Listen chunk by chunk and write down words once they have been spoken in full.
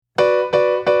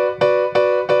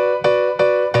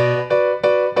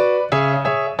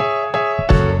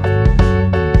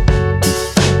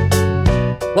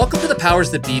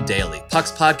Powers That Be Daily,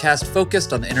 Puck's podcast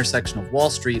focused on the intersection of Wall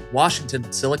Street,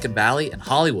 Washington, Silicon Valley, and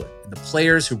Hollywood, and the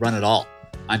players who run it all.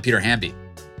 I'm Peter Hamby.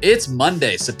 It's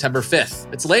Monday, September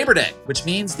 5th. It's Labor Day, which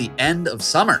means the end of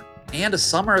summer, and a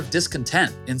summer of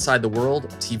discontent inside the world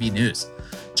of TV news.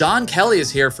 John Kelly is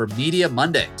here for Media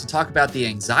Monday to talk about the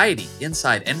anxiety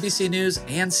inside NBC News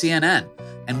and CNN,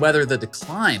 and whether the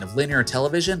decline of linear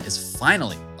television is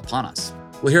finally upon us.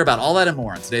 We'll hear about all that and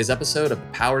more on today's episode of The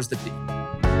Powers That Be.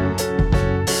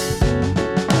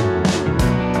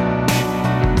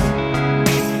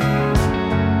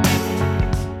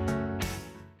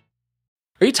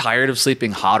 Are you tired of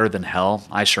sleeping hotter than hell?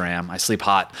 I sure am. I sleep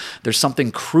hot. There's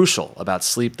something crucial about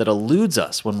sleep that eludes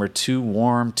us when we're too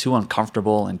warm, too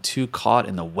uncomfortable, and too caught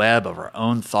in the web of our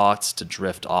own thoughts to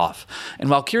drift off. And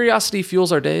while curiosity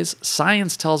fuels our days,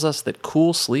 science tells us that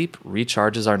cool sleep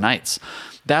recharges our nights.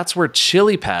 That's where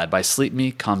ChiliPad by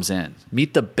SleepMe comes in.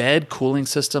 Meet the bed cooling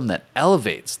system that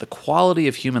elevates the quality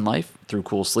of human life through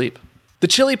cool sleep. The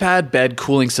ChiliPad bed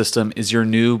cooling system is your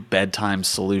new bedtime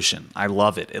solution. I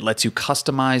love it. It lets you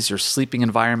customize your sleeping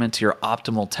environment to your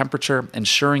optimal temperature,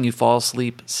 ensuring you fall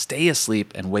asleep, stay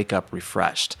asleep, and wake up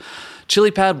refreshed.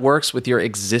 ChiliPad works with your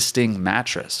existing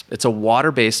mattress. It's a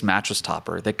water-based mattress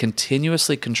topper that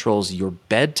continuously controls your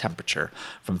bed temperature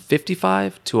from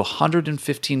 55 to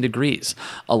 115 degrees,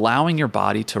 allowing your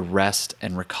body to rest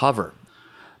and recover.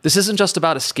 This isn't just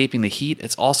about escaping the heat,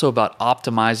 it's also about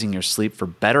optimizing your sleep for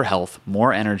better health,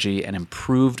 more energy, and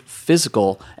improved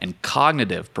physical and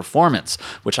cognitive performance,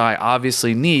 which I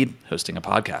obviously need hosting a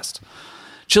podcast.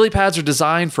 ChiliPads are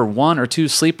designed for 1 or 2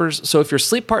 sleepers, so if your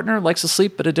sleep partner likes to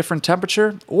sleep at a different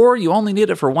temperature, or you only need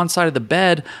it for one side of the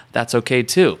bed, that's okay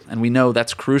too, and we know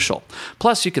that's crucial.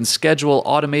 Plus, you can schedule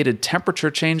automated temperature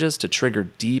changes to trigger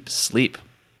deep sleep.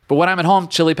 But when I'm at home,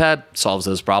 ChiliPad solves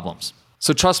those problems.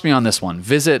 So trust me on this one.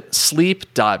 Visit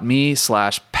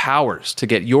sleep.me/powers to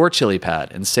get your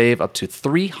ChiliPad and save up to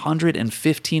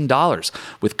 $315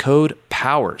 with code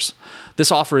POWERS.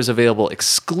 This offer is available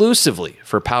exclusively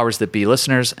for Powers That Be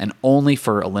listeners and only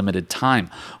for a limited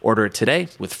time. Order it today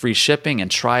with free shipping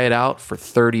and try it out for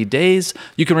 30 days.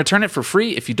 You can return it for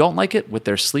free if you don't like it with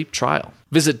their sleep trial.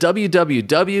 Visit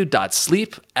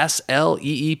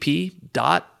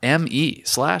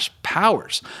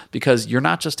www.sleep.me/powers because you're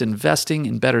not just investing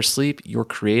in better sleep, you're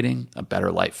creating a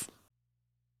better life.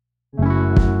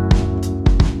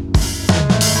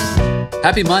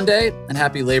 Happy Monday and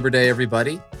happy Labor Day,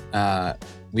 everybody.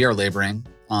 We are laboring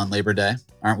on Labor Day,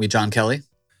 aren't we, John Kelly?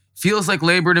 Feels like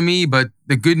labor to me, but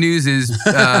the good news is,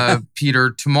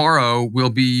 Peter, tomorrow we'll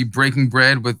be breaking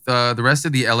bread with the rest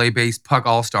of the LA-based Puck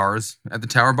All-Stars at the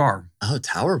Tower Bar. Oh,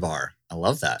 Tower Bar. I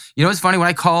love that. You know, it's funny. When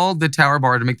I called the Tower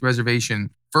Bar to make the reservation,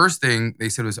 first thing they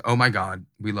said was, oh my God,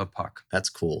 we love Puck. That's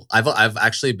cool. I've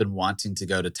actually been wanting to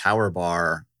go to Tower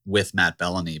Bar with Matt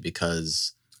Bellany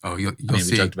because... you'll we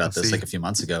see. joked about this like a few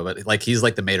months ago, but like he's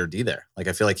like the maitre d' there. Like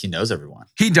I feel like he knows everyone.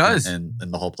 He does. In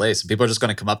the whole place. And people are just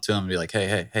going to come up to him and be like,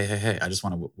 hey, I just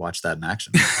want to watch that in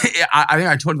action. I think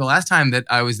I told him the last time that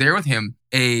I was there with him,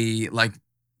 a like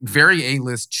very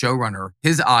A-list showrunner,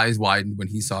 his eyes widened when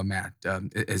he saw Matt,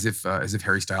 as if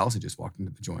Harry Styles had just walked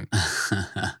into the joint.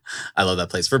 I love that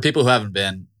place. For people who haven't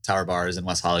been, Tower Bar is in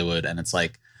West Hollywood, and it's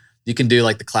like, you can do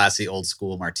like the classy old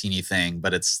school martini thing,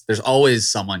 but there's always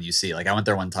someone you see. Like I went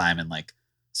there one time and like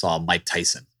saw Mike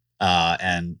Tyson.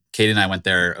 And Katie and I went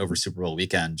there over Super Bowl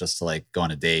weekend just to like go on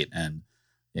a date. And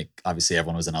obviously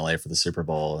everyone was in LA for the Super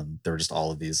Bowl, and there were just all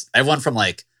of these, everyone from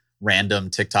like random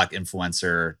TikTok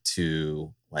influencer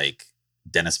to like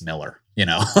Dennis Miller, you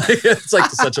know, it's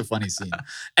like such a funny scene.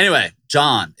 Anyway,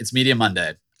 John, it's Media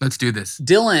Monday. Let's do this.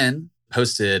 Dylan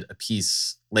posted a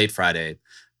piece late Friday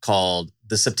called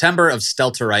 "The September of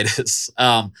Stelteritis,"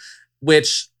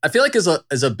 which I feel like is a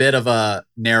bit of a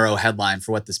narrow headline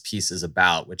for what this piece is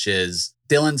about, which is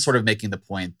Dylan sort of making the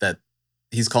point that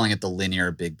he's calling it the linear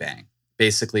Big Bang.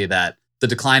 Basically that the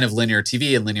decline of linear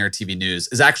TV and linear TV news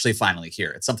is actually finally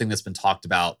here. It's something that's been talked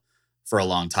about for a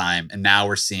long time, and now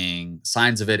we're seeing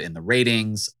signs of it in the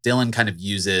ratings. Dylan kind of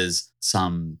uses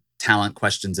some talent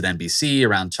questions at NBC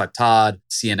around Chuck Todd,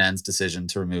 CNN's decision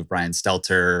to remove Brian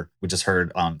Stelter. We just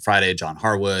heard on Friday, John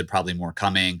Harwood, probably more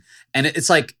coming. And it's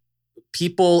like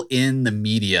people in the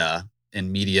media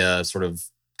sort of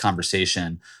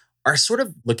conversation are sort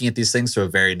of looking at these things through a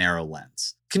very narrow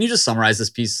lens. Can you just summarize this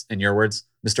piece in your words,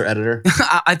 Mr. Editor?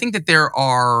 I think that there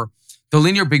are, the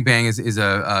linear Big Bang is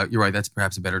a, you're right, that's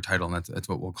perhaps a better title, and that's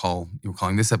what we're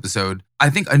calling this episode. I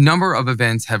think a number of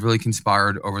events have really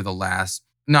conspired over the last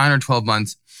 9 or 12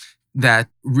 months that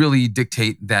really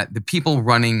dictate that the people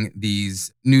running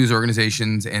these news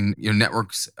organizations and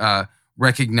networks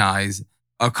recognize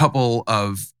a couple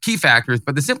of key factors,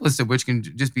 but the simplest of which can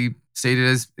just be stated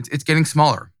as it's getting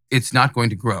smaller. It's not going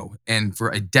to grow. And for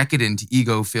a decadent,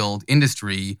 ego-filled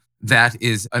industry, that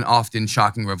is an often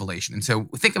shocking revelation. And so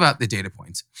think about the data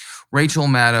points. Rachel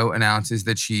Maddow announces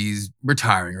that she's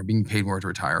retiring or being paid more to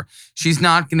retire. She's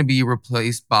not going to be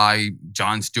replaced by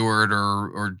Jon Stewart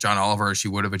or John Oliver as she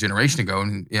would have a generation ago.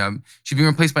 And she's being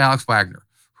replaced by Alex Wagner,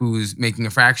 who's making a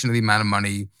fraction of the amount of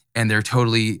money, and they're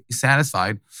totally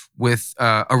satisfied with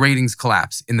a ratings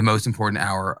collapse in the most important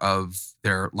hour of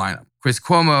their lineup. Chris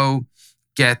Cuomo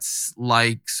gets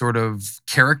like sort of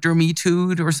character Me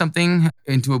Too'd or something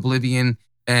into oblivion,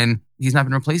 and he's not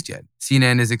been replaced yet.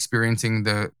 CNN is experiencing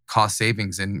the cost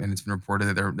savings, and it's been reported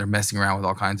that they're messing around with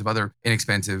all kinds of other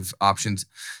inexpensive options.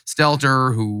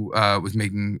 Stelter, who was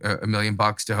making $1 million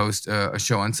to host a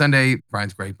show on Sunday,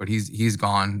 Brian's great, but he's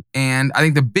gone. And I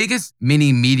think the biggest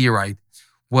mini meteorite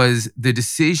was the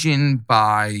decision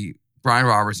by Brian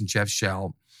Roberts and Jeff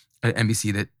Shell at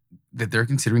NBC that they're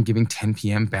considering giving 10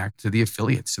 p.m. back to the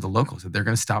affiliates, to the locals, that they're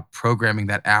going to stop programming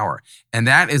that hour. And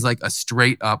that is like a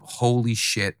straight up, holy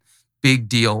shit, big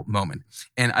deal moment.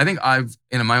 And I think I've,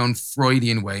 in my own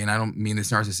Freudian way, and I don't mean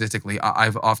this narcissistically,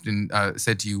 I've often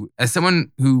said to you, as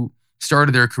someone who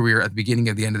started their career at the beginning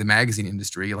of the end of the magazine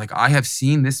industry, like I have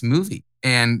seen this movie.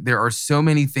 And there are so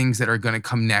many things that are going to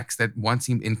come next that once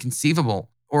seemed inconceivable.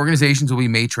 Organizations will be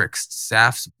matrixed,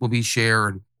 staffs will be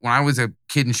shared. When I was a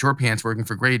kid in short pants working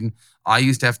for Graydon, I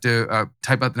used to have to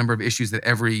type out the number of issues that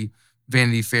every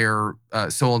Vanity Fair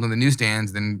sold on the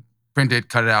newsstands, then print it,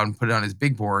 cut it out, and put it on his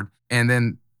big board. And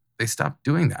then they stopped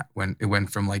doing that when it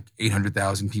went from like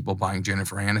 800,000 people buying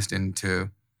Jennifer Aniston to,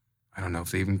 I don't know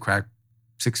if they even cracked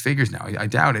 6 figures now. I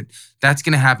doubt it. That's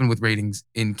going to happen with ratings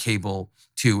in cable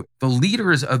too. The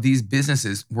leaders of these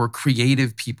businesses were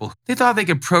creative people. They thought they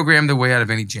could program their way out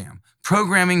of any jam.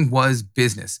 Programming was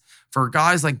business. For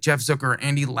guys like Jeff Zucker,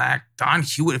 Andy Lack, Don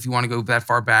Hewitt, if you want to go that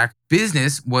far back,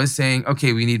 business was saying,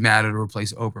 okay, we need Maddow to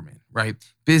replace Oberman, right?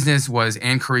 Business was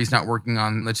Ann Curry's not working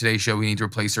on the Today Show. We need to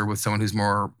replace her with someone who's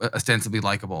more ostensibly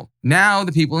likable. Now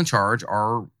the people in charge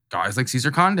are guys like Cesar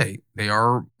Conde. They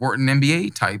are Wharton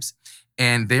MBA types.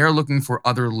 And they are looking for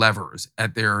other levers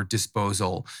at their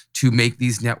disposal to make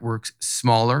these networks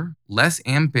smaller, less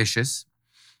ambitious,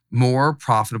 more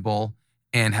profitable,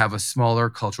 and have a smaller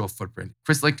cultural footprint.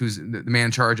 Chris Licht, who's the man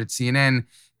in charge at CNN,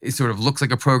 it sort of looks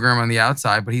like a program on the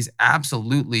outside, but he's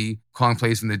absolutely calling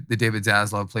plays from the David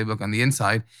Zaslav playbook on the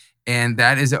inside. And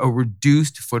that is a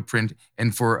reduced footprint.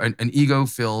 And for an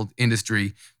ego-filled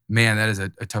industry, man, that is a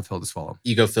tough hill to swallow.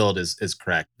 Ego-filled is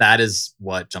correct. That is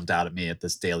what jumped out at me at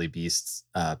this Daily Beast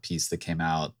piece that came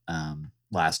out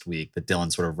last week that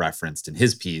Dylan sort of referenced in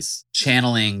his piece,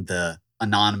 channeling the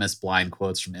anonymous blind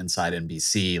quotes from inside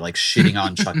NBC, like shitting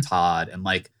on Chuck Todd, and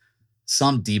like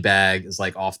some D-bag is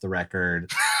like off the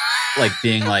record, like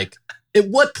being like, at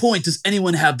what point does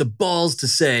anyone have the balls to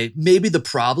say maybe the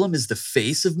problem is the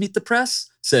face of Meet the Press?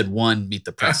 Said one Meet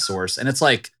the Press source. And it's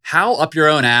like, how up your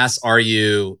own ass are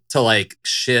you to like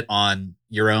shit on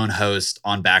your own host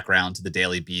on background to the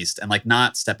Daily Beast and like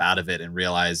not step out of it and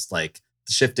realize like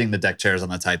shifting the deck chairs on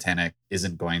the Titanic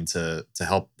isn't going to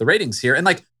help the ratings here. And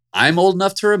like, I'm old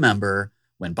enough to remember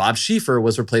when Bob Schieffer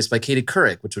was replaced by Katie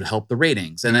Couric, which would help the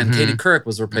ratings. And then Katie Couric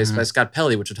was replaced by Scott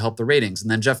Pelley, which would help the ratings.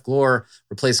 And then Jeff Glor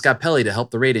replaced Scott Pelley to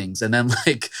help the ratings. And then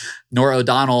like Norah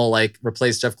O'Donnell like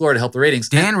replaced Jeff Glor to help the ratings.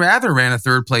 Dan Rather ran a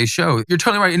third place show. You're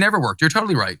totally right. It never worked. You're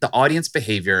totally right. The audience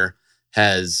behavior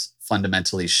has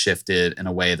fundamentally shifted in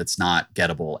a way that's not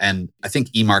gettable. And I think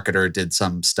eMarketer did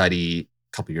some study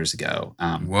couple years ago.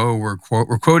 Whoa, we're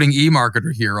quoting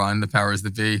eMarketer here on The Powers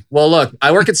That Be. Well, look, I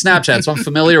work at Snapchat, so I'm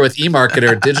familiar with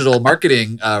eMarketer digital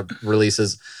marketing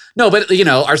releases. No, but you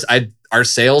know, our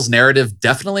sales narrative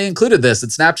definitely included this at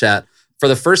Snapchat. For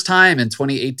the first time in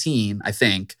 2018, I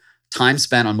think, time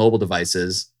spent on mobile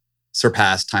devices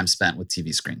surpassed time spent with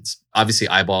TV screens. Obviously,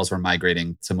 eyeballs were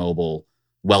migrating to mobile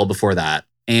well before that.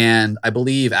 And I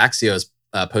believe Axios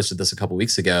posted this a couple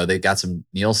weeks ago. They got some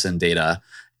Nielsen data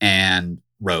and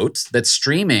wrote that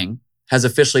streaming has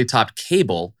officially topped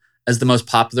cable as the most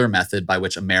popular method by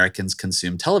which Americans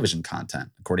consume television content,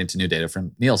 according to new data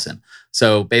from Nielsen.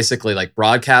 So basically, like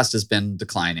broadcast has been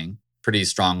declining pretty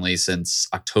strongly since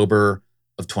October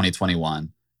of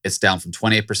 2021. It's down from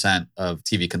 28% of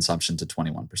TV consumption to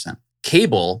 21%.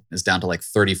 Cable is down to like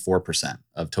 34%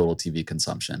 of total TV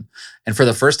consumption. And for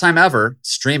the first time ever,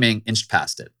 streaming inched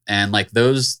past it. And like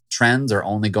those trends are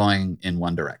only going in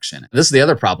one direction. This is the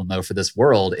other problem though for this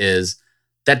world is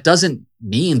that doesn't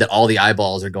mean that all the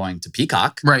eyeballs are going to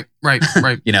Peacock. Right.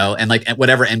 And like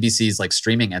whatever NBC's like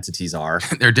streaming entities are.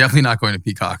 They're definitely not going to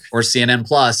Peacock. Or CNN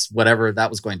Plus, whatever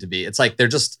that was going to be. It's like they're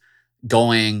just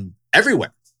going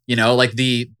everywhere. Like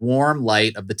the warm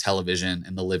light of the television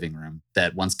in the living room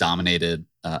that once dominated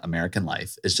American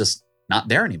life is just not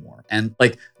there anymore. And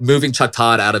like moving Chuck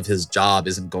Todd out of his job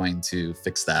isn't going to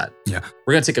fix that. Yeah.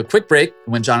 We're going to take a quick break.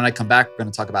 When John and I come back, we're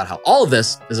going to talk about how all of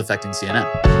this is affecting CNN.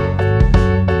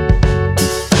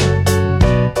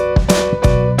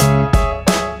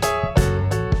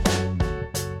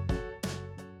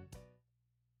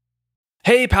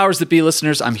 Hey, Powers That Be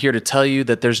listeners, I'm here to tell you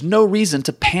that there's no reason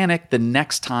to panic the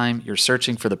next time you're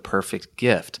searching for the perfect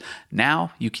gift.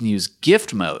 Now you can use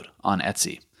gift mode on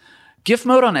Etsy. Gift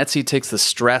mode on Etsy takes the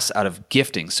stress out of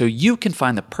gifting so you can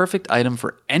find the perfect item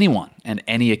for anyone and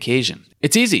any occasion.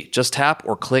 It's easy. Just tap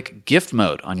or click gift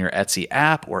mode on your Etsy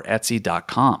app or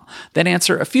Etsy.com. Then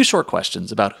answer a few short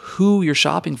questions about who you're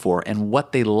shopping for and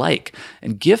what they like.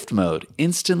 And gift mode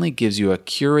instantly gives you a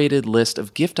curated list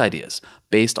of gift ideas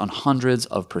based on hundreds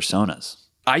of personas.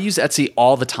 I use Etsy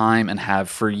all the time and have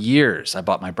for years. I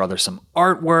bought my brother some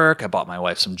artwork. I bought my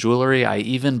wife some jewelry. I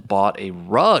even bought a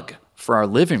rug for our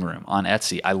living room on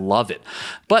Etsy. I love it.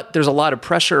 But there's a lot of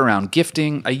pressure around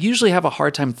gifting. I usually have a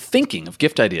hard time thinking of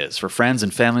gift ideas for friends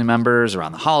and family members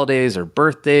around the holidays or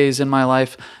birthdays in my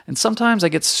life. And sometimes I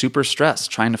get super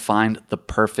stressed trying to find the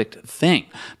perfect thing.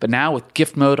 But now with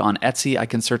gift mode on Etsy, I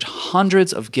can search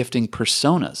hundreds of gifting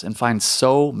personas and find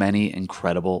so many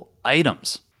incredible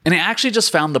items. And I actually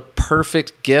just found the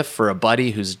perfect gift for a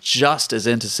buddy who's just as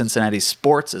into Cincinnati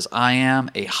sports as I am,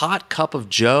 a hot cup of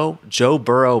Joe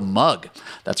Burrow mug.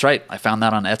 That's right, I found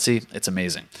that on Etsy. It's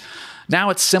amazing. Now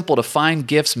it's simple to find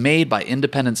gifts made by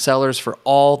independent sellers for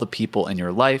all the people in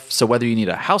your life. So whether you need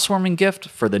a housewarming gift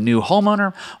for the new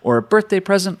homeowner or a birthday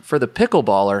present for the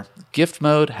pickleballer, Gift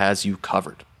Mode has you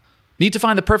covered. Need to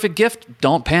find the perfect gift?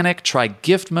 Don't panic. Try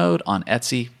Gift Mode on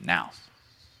Etsy now.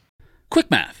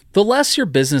 Quick math. The less your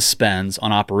business spends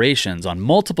on operations, on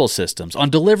multiple systems, on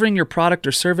delivering your product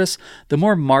or service, the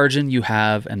more margin you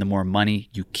have and the more money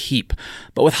you keep.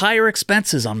 But with higher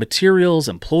expenses on materials,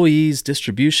 employees,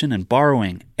 distribution, and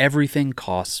borrowing, everything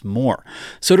costs more.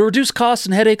 So to reduce costs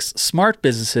and headaches, smart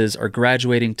businesses are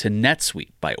graduating to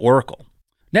NetSuite by Oracle.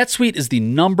 NetSuite is the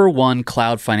 #1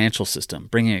 cloud financial system,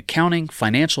 bringing accounting,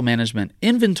 financial management,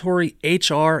 inventory,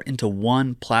 HR into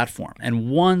one platform and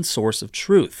one source of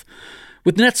truth.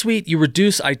 With NetSuite, you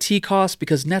reduce IT costs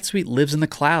because NetSuite lives in the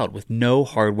cloud with no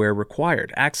hardware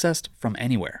required, accessed from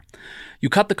anywhere. You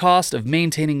cut the cost of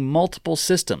maintaining multiple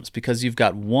systems because you've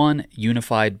got one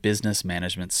unified business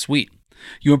management suite.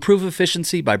 You improve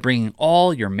efficiency by bringing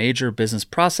all your major business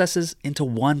processes into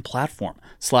one platform,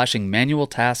 slashing manual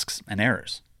tasks and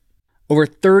errors. Over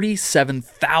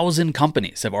 37,000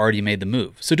 companies have already made the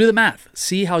move. So do the math.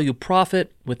 See how you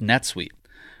profit with NetSuite.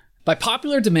 By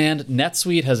popular demand,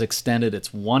 NetSuite has extended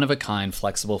its one-of-a-kind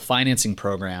flexible financing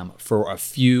program for a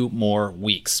few more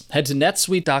weeks. Head to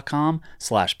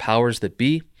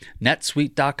netsuite.com/powersthatbe,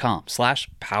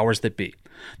 netsuite.com/powersthatbe.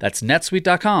 That's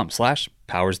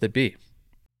netsuite.com/powersthatbe.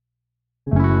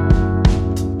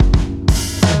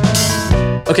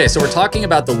 Okay, so we're talking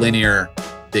about the linear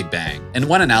Big Bang. And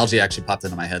one analogy actually popped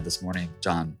into my head this morning,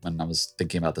 John, when I was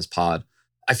thinking about this pod.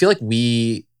 I feel like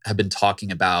we have been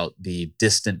talking about the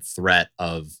distant threat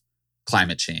of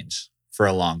climate change for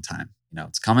a long time.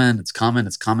 It's coming.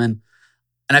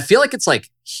 And I feel like it's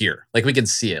like here, like we can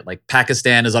see it. Like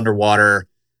Pakistan is underwater.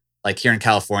 Like here in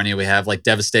California, we have like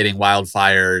devastating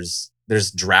wildfires. There's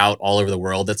drought all over the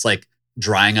world. That's like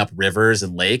drying up rivers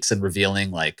and lakes and revealing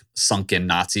like sunken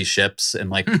Nazi ships and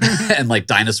like and like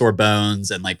dinosaur bones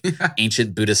and like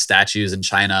ancient Buddhist statues in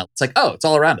China. It's like, oh, it's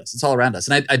all around us.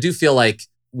 And I do feel like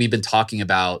we've been talking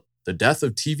about the death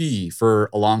of TV for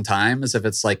a long time, as if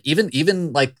it's like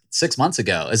even like 6 months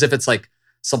ago, as if it's like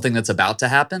something that's about to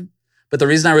happen. But the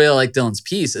reason I really like Dylan's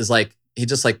piece is like he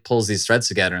just like pulls these threads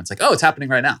together and it's like, oh, it's happening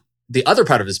right now. The other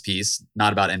part of his piece,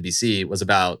 not about NBC, was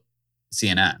about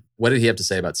CNN. What did he have to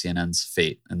say about CNN's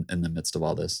fate in the midst of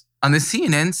all this? On the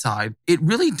CNN side, it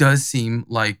really does seem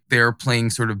like they're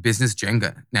playing sort of business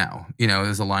Jenga now.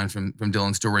 There's a line from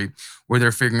Dylan's story where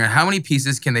they're figuring out how many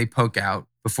pieces can they poke out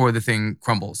before the thing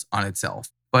crumbles on itself.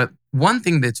 But one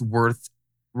thing that's worth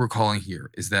recalling here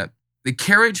is that the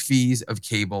carriage fees of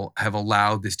cable have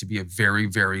allowed this to be a very,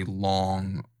 very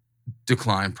long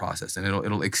decline process. And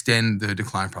it'll extend the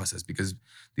decline process because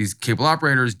these cable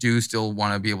operators do still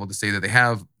want to be able to say that they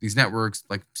have these networks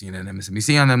like CNN and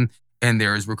MSNBC on them, and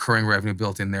there is recurring revenue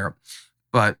built in there.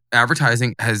 But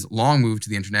advertising has long moved to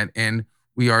the internet, and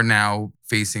we are now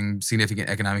facing significant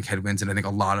economic headwinds. And I think a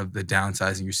lot of the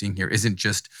downsizing you're seeing here isn't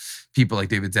just people like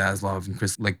David Zaslav and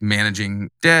Chris like managing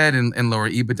debt and lower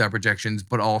EBITDA projections,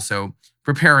 but also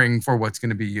preparing for what's going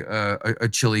to be a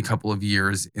chilly couple of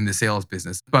years in the sales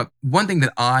business. But one thing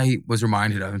that I was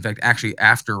reminded of, in fact, actually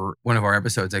after one of our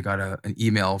episodes, I got an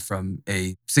email from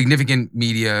a significant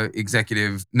media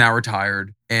executive, now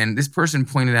retired. And this person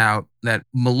pointed out that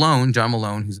Malone, John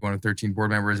Malone, who's one of 13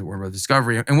 board members at Warner Bros.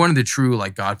 Discovery and one of the true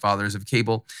like godfathers of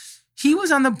cable, he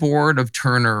was on the board of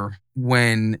Turner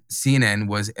when CNN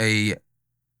was a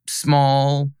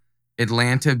small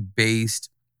Atlanta-based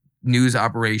news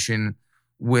operation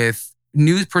with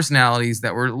news personalities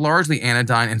that were largely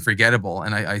anodyne and forgettable.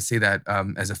 And I say that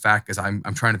as a fact because I'm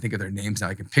trying to think of their names now.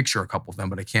 I can picture a couple of them,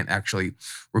 but I can't actually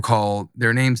recall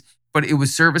their names. But it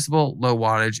was serviceable, low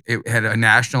wattage. It had a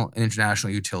national and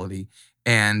international utility.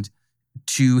 And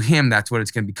to him, that's what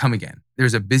it's going to become again.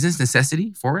 There's a business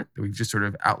necessity for it that we've just sort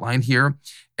of outlined here.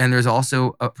 And there's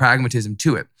also a pragmatism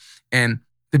to it. And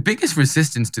the biggest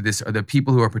resistance to this are the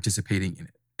people who are participating in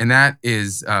it. And that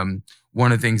is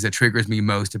one of the things that triggers me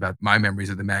most about my memories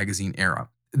of the magazine era.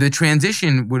 The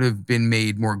transition would have been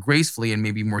made more gracefully and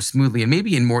maybe more smoothly and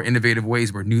maybe in more innovative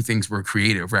ways where new things were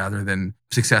creative rather than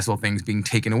successful things being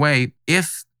taken away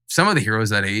if some of the heroes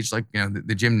that age, like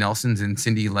the Jim Nelsons and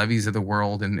Cindy Levy's of the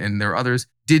world and there are others,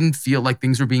 didn't feel like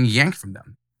things were being yanked from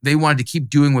them. They wanted to keep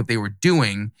doing what they were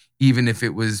doing, even if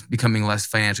it was becoming less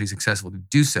financially successful to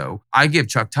do so. I give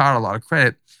Chuck Todd a lot of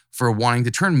credit for wanting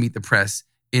to turn Meet the Press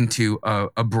into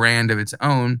a brand of its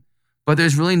own. But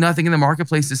there's really nothing in the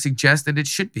marketplace to suggest that it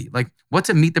should be. Like, what's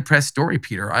a Meet the Press story,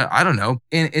 Peter? I don't know.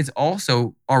 And it's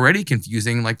also already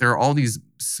confusing. Like, there are all these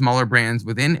smaller brands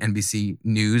within NBC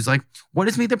News. Like, what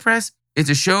is Meet the Press? It's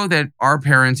a show that our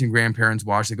parents and grandparents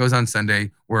watch that goes on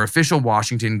Sunday where official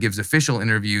Washington gives official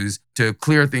interviews to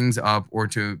clear things up or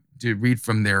to read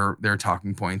from their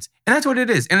talking points. And that's what it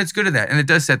is. And it's good at that. And it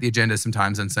does set the agenda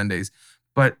sometimes on Sundays.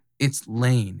 But it's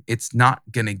lame. It's not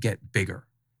going to get bigger.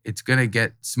 It's going to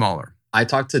get smaller. I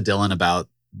talked to Dylan about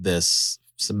this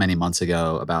so many months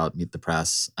ago about Meet the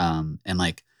Press and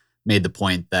like made the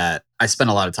point that I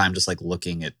spent a lot of time just like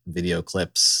looking at video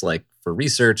clips like for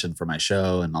research and for my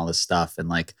show and all this stuff. And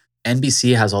like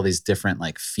NBC has all these different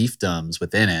like fiefdoms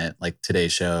within it, like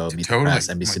Today's Show, Meet the Press,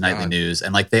 NBC Nightly News.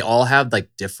 And like they all have like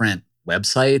different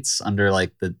websites under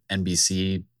like the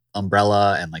NBC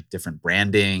umbrella and like different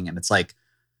branding. And it's like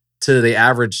to the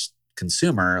average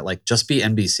consumer, like just be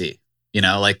NBC,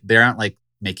 like they aren't like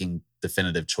making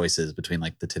definitive choices between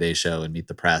like the Today Show and Meet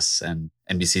the Press and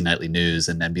NBC Nightly News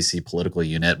and NBC Political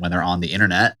Unit when they're on the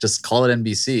internet. Just call it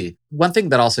NBC. One thing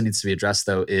that also needs to be addressed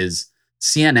though is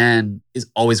CNN is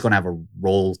always going to have a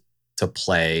role to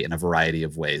play in a variety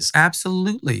of ways.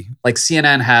 Absolutely. Like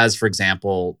CNN has, for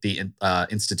example, the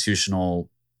institutional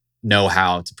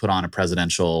know-how to put on a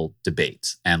presidential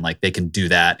debate. And like they can do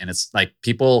that. And it's like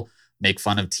people make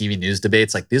fun of TV news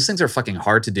debates. Like these things are fucking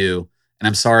hard to do. And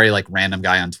I'm sorry, like random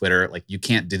guy on Twitter, like you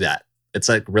can't do that. It's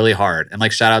like really hard. And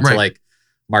like shout out to like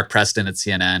Mark Preston at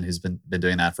CNN, who's been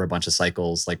doing that for a bunch of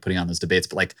cycles, like putting on those debates.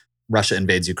 But like Russia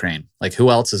invades Ukraine. Like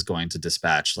who else is going to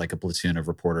dispatch like a platoon of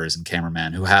reporters and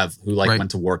cameramen who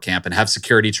went to war camp and have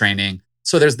security training?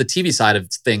 So there's the TV side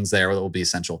of things there that will be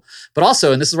essential. But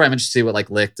also, and this is where I'm interested to see what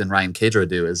like Licht and Ryan Cadro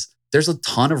do, is there's a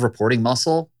ton of reporting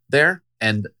muscle there.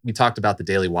 And we talked about the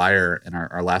Daily Wire in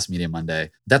our last Media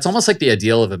Monday. That's almost like the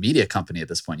ideal of a media company at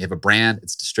this point. You have a brand,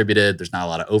 it's distributed, there's not a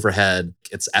lot of overhead,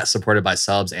 it's supported by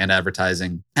subs and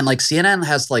advertising. And like CNN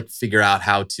has to like figure out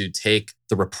how to take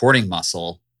the reporting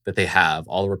muscle that they have,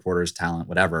 all the reporters, talent,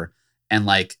 whatever, and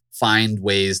like find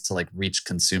ways to like reach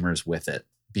consumers with it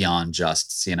beyond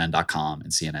just CNN.com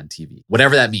and CNN TV,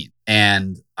 whatever that means.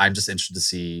 And I'm just interested to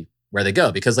see where they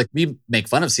go because like we make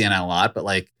fun of CNN a lot, but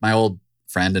like my old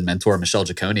friend and mentor, Michelle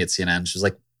Giacone at CNN, she's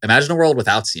like, imagine a world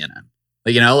without CNN.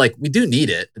 Like, like we do need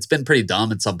it. It's been pretty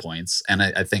dumb at some points. And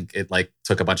I think it like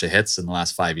took a bunch of hits in the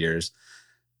last 5 years,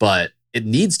 but it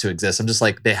needs to exist. I'm just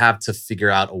like, they have to figure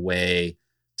out a way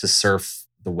to surf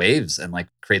the waves and like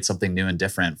create something new and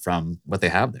different from what they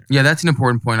have there. Yeah, that's an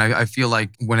important point. I feel like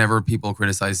whenever people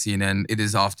criticize CNN, it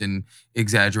is often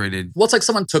exaggerated. Well, it's like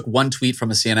someone took one tweet from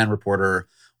a CNN reporter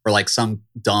or like some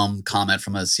dumb comment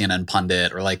from a CNN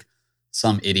pundit or like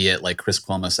some idiot like Chris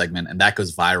Cuomo segment, and that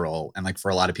goes viral. And like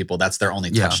for a lot of people, that's their only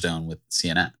touchstone with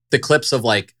CNN. The clips of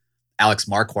like Alex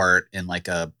Marquardt in like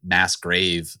a mass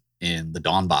grave in the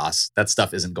Donbass, that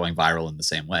stuff isn't going viral in the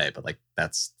same way, but like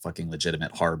that's fucking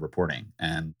legitimate hard reporting.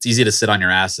 And it's easy to sit on your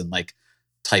ass and like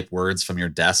type words from your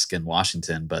desk in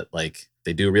Washington, but like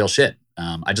they do real shit.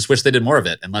 I just wish they did more of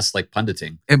it and less like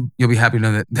punditing. And you'll be happy to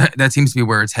know that seems to be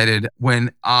where it's headed.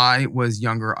 When I was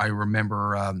younger, I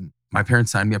remember my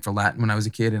parents signed me up for Latin when I was a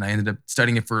kid, and I ended up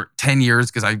studying it for 10 years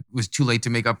because I was too late to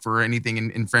make up for anything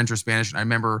in French or Spanish. And I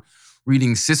remember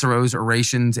reading Cicero's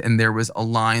orations, and there was a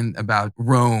line about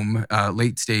Rome,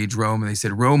 late stage Rome, and they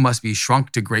said, Rome must be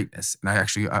shrunk to greatness. And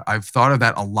I've thought of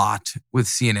that a lot with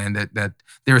CNN, that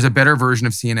there's a better version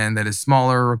of CNN that is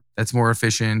smaller, that's more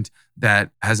efficient,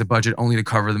 that has a budget only to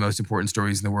cover the most important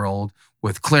stories in the world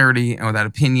with clarity and without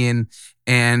opinion.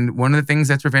 And one of the things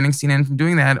that's preventing CNN from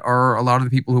doing that are a lot of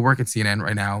the people who work at CNN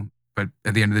right now. But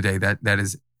at the end of the day, that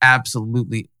is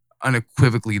absolutely,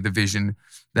 unequivocally the vision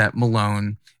that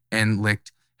Malone and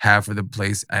Licht have for the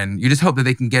place. And you just hope that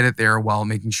they can get it there while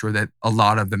making sure that a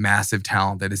lot of the massive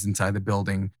talent that is inside the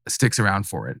building sticks around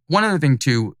for it. One other thing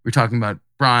too, we're talking about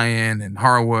Brian and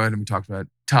Harwood, and we talked about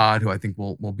Todd, who I think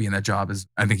will be in that job, as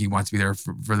I think he wants to be there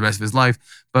for the rest of his life.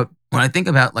 But when I think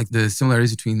about like the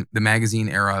similarities between the magazine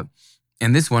era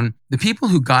and this one, the people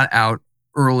who got out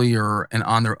earlier and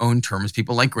on their own terms,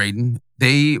 people like Graydon,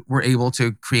 they were able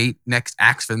to create next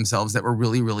acts for themselves that were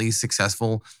really, really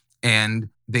successful, and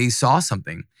they saw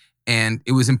something. And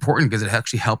it was important because it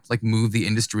actually helped like move the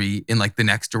industry in like the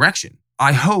next direction.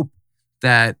 I hope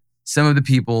that some of the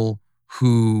people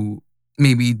who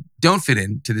maybe don't fit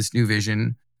into this new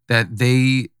vision, that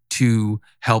they too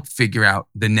help figure out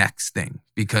the next thing,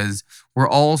 because we're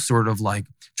all sort of like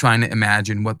trying to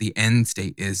imagine what the end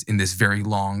state is in this very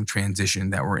long transition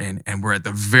that we're in. And we're at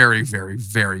the very, very,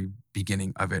 very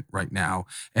beginning of it right now.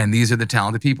 And these are the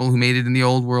talented people who made it in the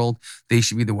old world. They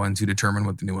should be the ones who determine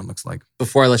what the new one looks like.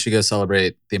 Before I let you go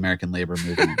celebrate the American labor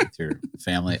movement with your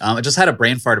family, I just had a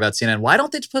brain fart about CNN. Why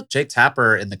don't they just put Jake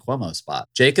Tapper in the Cuomo spot?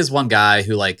 Jake is one guy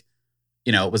who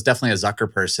was definitely a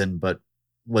Zucker person, but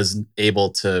was able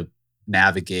to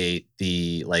navigate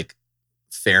the like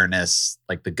fairness,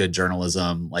 like the good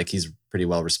journalism. Like he's pretty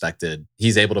well respected.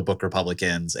 He's able to book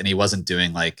Republicans, and he wasn't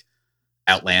doing like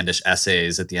outlandish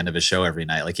essays at the end of his show every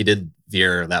night. Like he didn't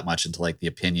veer that much into like the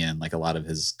opinion like a lot of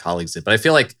his colleagues did. But I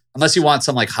feel like unless you want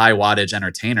some like high wattage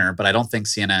entertainer, but I don't think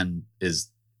CNN is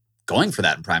going for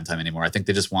that in primetime anymore. I think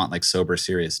they just want like sober,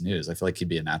 serious news. I feel like he'd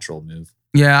be a natural move.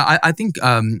 Yeah, I think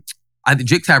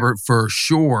Jake Tapper for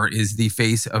sure is the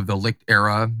face of the Licht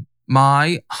era.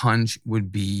 My hunch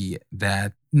would be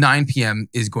that 9 p.m.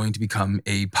 is going to become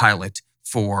a pilot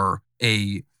for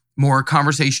a more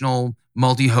conversational,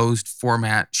 multi-host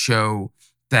format show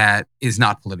that is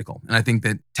not political. And I think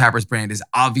that Tapper's brand is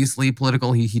obviously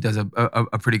political. He does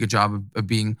a pretty good job of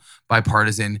being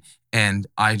bipartisan. And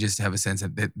I just have a sense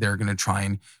that they're going to try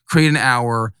and create an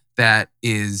hour that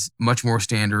is much more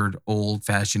standard,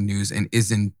 old-fashioned news and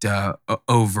isn't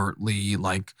overtly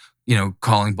like,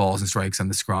 calling balls and strikes on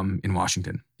the scrum in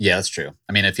Washington. Yeah, that's true.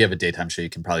 I mean, if you have a daytime show, you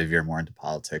can probably veer more into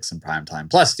politics and prime time.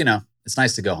 Plus, it's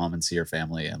nice to go home and see your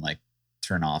family and like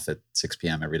turn off at 6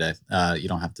 p.m. every day. You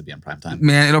don't have to be on prime time.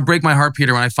 Man, it'll break my heart,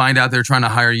 Peter, when I find out they're trying to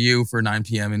hire you for 9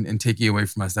 p.m. and take you away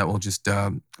from us. That will just,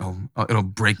 it'll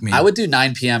break me. I would do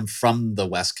 9 p.m. from the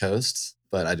West Coast,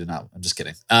 but I do not. I'm just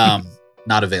kidding.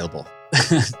 Not available.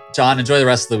 John, enjoy the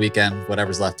rest of the weekend,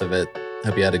 whatever's left of it.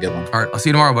 Hope you had a good one. All right. I'll see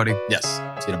you tomorrow, buddy. Yes.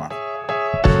 See you tomorrow.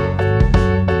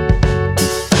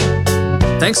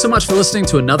 Thanks so much for listening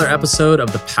to another episode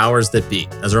of The Powers That Be.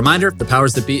 As a reminder, The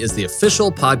Powers That Be is the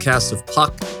official podcast of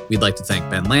Puck. We'd like to thank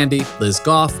Ben Landy, Liz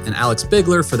Goff, and Alex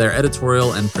Bigler for their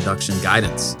editorial and production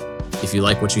guidance. If you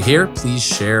like what you hear, please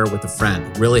share with a friend.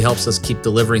 It really helps us keep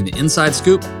delivering the inside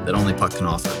scoop that only Puck can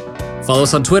offer. Follow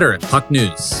us on Twitter at Puck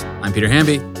News. I'm Peter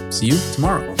Hamby. See you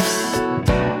tomorrow.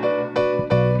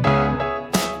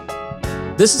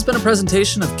 This has been a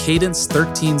presentation of Cadence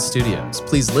 13 Studios.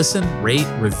 Please listen, rate,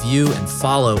 review, and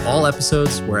follow all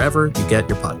episodes wherever you get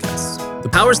your podcasts. The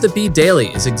Powers That Be Daily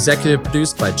is executive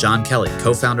produced by John Kelly,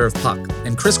 co-founder of Puck,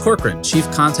 and Chris Corcoran, chief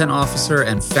content officer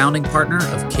and founding partner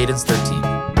of Cadence 13.